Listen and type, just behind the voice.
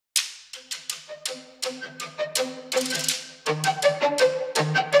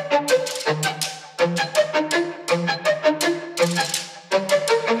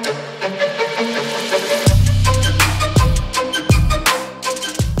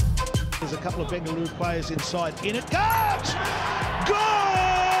There's a couple of Bengaluru players inside. In it comes! Goal!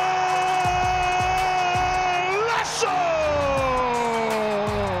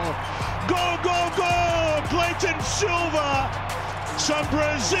 Cleiton Silva, some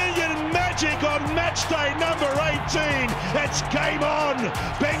Brazilian magic on match day number 18. It's game on.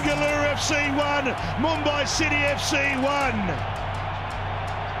 Bengaluru FC 1, Mumbai City FC 1.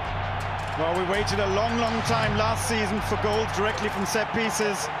 Well, we waited a long time last season for goals directly from set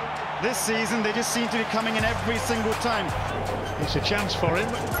pieces. This season, they just seem to be coming in every single time. It's a chance for him,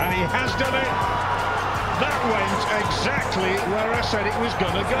 and he has done it. That went exactly where I said it was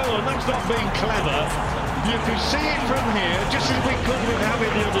going to go, and that's not being clever. You can see it from here, just as we could with Javi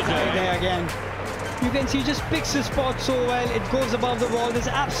the other day. There again. You can see he just picks his spot so well. It goes above the wall. There's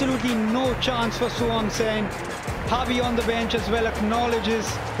absolutely no chance for Singh. Javi on the bench as well acknowledges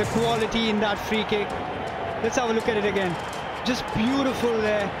the quality in that free kick. Let's have a look at it again. Just beautiful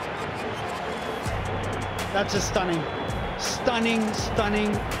there. That's just stunning. Stunning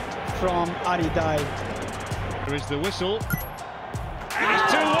from Aridai. There is the whistle. And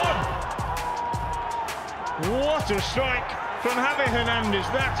it's 2-1. What a strike from Javi Hernandez.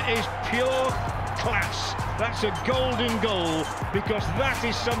 That is pure class. That's a golden goal, because that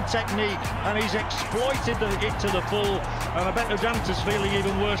is some technique, and he's exploited it to the full, and I bet Udanta's feeling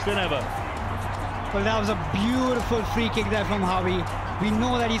even worse than ever. Well, that was a beautiful free kick there from Javi. We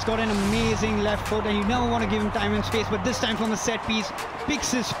know that he's got an amazing left foot, and you never want to give him time and space, but this time from a set piece, picks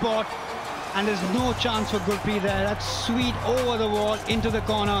his spot, and there's no chance for Gurpreet there. That's sweet over the wall, into the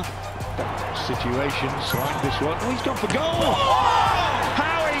corner. Situations like this one. Oh, he's gone for goal! Oh!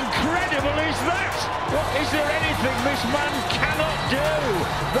 How incredible is that? What, is there anything this man cannot do?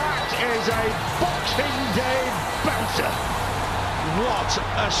 That is a Boxing Day bouncer. What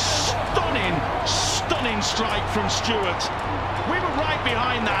a stunning strike from Stewart. We were right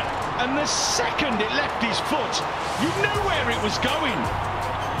behind that, and the second it left his foot, you knew where it was going.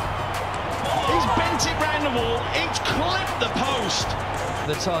 He's bent it round the wall, it's clipped the post.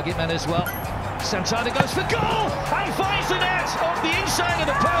 The target man as well. Santana goes for goal and finds the net off the inside of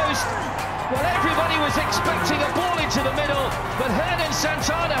the post. Well, everybody was expecting a ball into the middle, but Hernan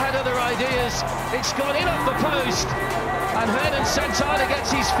Santana had other ideas. It's gone in off the post, and Hernan Santana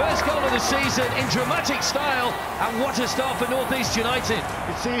gets his first goal of the season in dramatic style, and what a start for North East United. You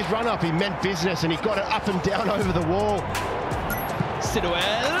could see his run up, he meant business, and he got it up and down over the wall. Sidoel.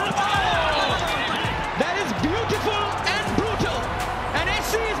 Oh! That is beautiful and brutal. And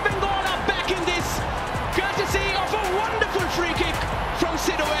SC has been going up back in this, courtesy of a wonderful free kick from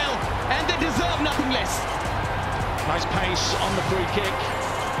Sidoel, and they deserve nothing less. Nice pace on the free kick.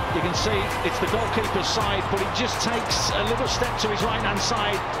 You can see it's the goalkeeper's side, but he just takes a little step to his right-hand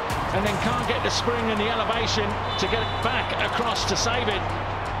side and then can't get the spring and the elevation to get it back across to save it.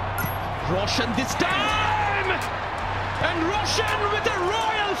 Roshan this time! And Roshan with a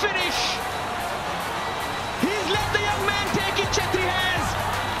royal finish. He's let the young man take it, Chetri has,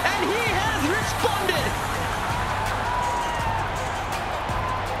 and he has responded.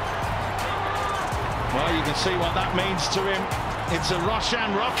 Well, you can see what that means to him. It's a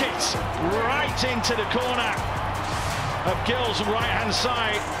Roshan rocket right into the corner of Gill's right-hand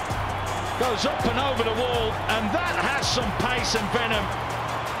side. Goes up and over the wall, and that has some pace and venom.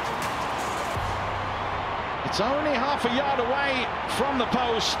 It's only half a yard away from the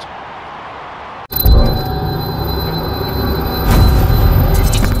post.